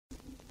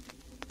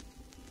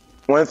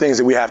One of the things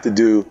that we have to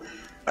do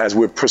as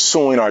we're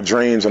pursuing our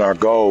dreams and our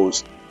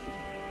goals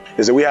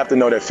is that we have to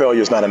know that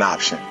failure is not an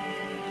option.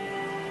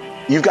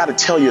 You've got to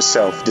tell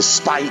yourself,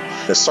 despite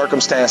the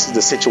circumstances,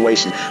 the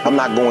situation, I'm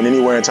not going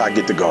anywhere until I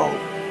get the goal.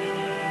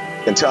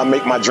 Until I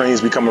make my dreams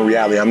become a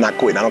reality, I'm not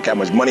quitting. I don't care how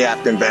much money I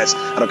have to invest.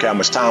 I don't care how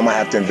much time I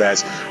have to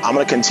invest. I'm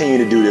going to continue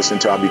to do this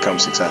until I become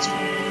successful.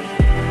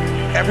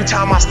 Every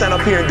time I stand up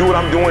here and do what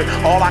I'm doing,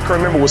 all I can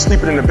remember was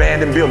sleeping in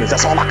abandoned buildings.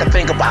 That's all I could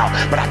think about.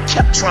 But I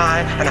kept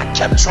trying, and I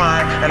kept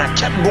trying, and I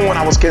kept going.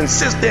 I was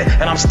consistent,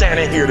 and I'm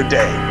standing here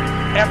today.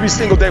 Every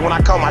single day when I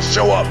come, I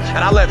show up, and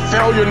I let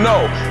failure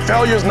know.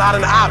 Failure is not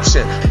an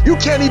option. You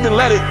can't even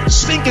let it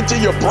sink into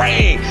your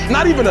brain,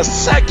 not even a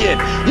second.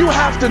 You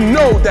have to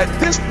know that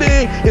this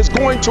thing is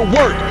going to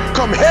work.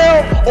 Come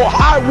hell or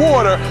high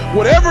water,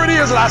 whatever it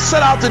is that I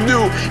set out to do,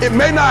 it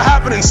may not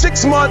happen in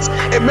 6 months,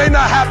 it may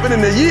not happen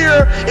in a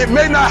year, it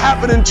may not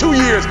happen in 2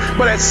 years,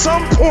 but at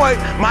some point,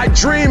 my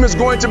dream is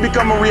going to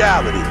become a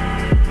reality.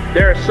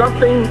 There is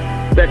something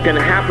that can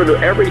happen to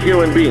every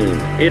human being.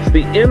 It's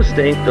the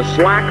instinct to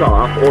slack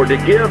off or to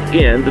give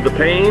in to the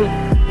pain,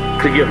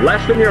 to give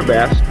less than your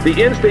best, the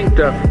instinct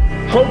to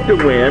hope to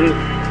win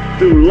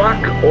through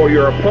luck or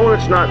your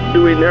opponent's not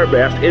doing their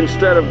best,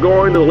 instead of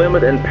going to the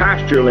limit and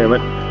past your limit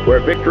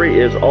where victory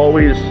is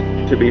always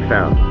to be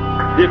found.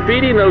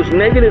 Defeating those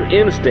negative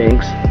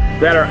instincts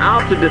that are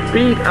out to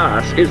defeat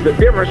us is the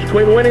difference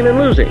between winning and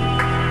losing.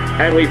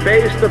 And we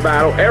face the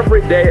battle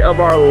every day of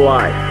our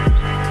life.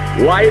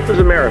 Life is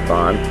a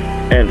marathon,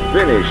 and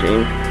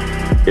finishing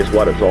is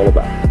what it's all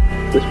about.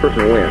 This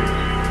person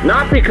wins.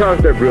 Not because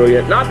they're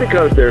brilliant, not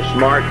because they're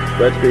smart,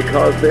 but it's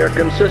because they're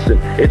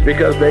consistent. It's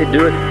because they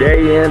do it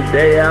day in,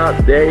 day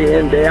out, day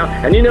in, day out.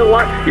 And you know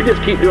what? You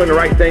just keep doing the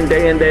right thing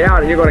day in, day out,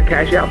 and you're going to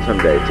cash out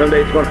someday.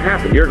 Someday it's going to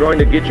happen. You're going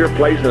to get your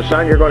place in the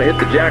sun. You're going to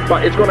hit the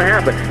jackpot. It's going to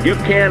happen. You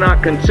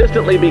cannot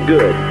consistently be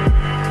good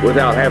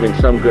without having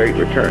some great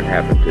return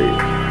happen to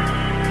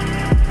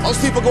you.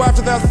 Most people go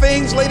after their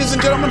things, ladies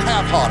and gentlemen,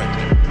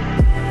 half-heartedly.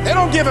 They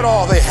don't give it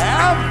all they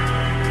have,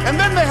 and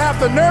then they have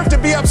the nerve to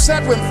be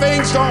upset when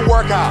things don't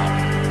work out.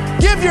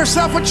 Give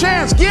yourself a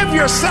chance. Give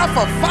yourself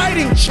a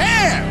fighting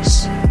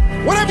chance.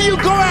 Whatever you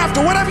go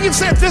after, whatever you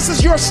say, if this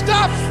is your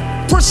stuff,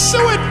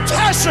 pursue it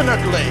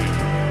passionately.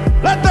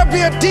 Let there be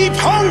a deep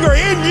hunger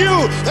in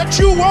you that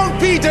you won't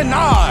be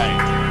denied,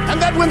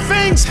 and that when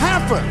things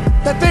happen,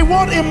 that they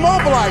won't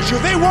immobilize you,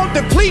 they won't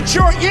deplete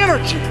your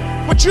energy.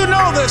 But you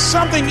know there's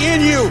something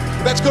in you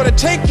that's going to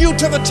take you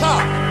to the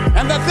top,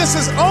 and that this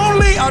is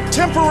only a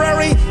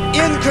temporary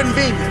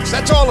inconvenience.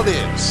 That's all it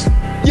is.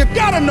 You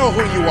got to know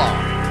who you are.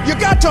 You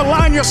got to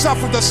align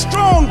yourself with the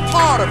strong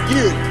part of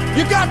you.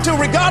 You got to,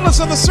 regardless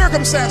of the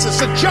circumstances,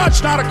 to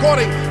judge not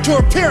according to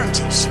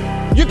appearances.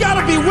 You got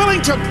to be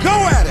willing to go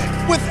at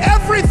it with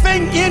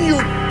everything in you,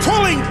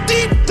 pulling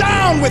deep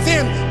down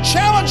within,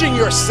 challenging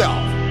yourself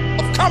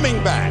of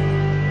coming back,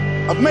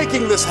 of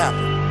making this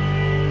happen.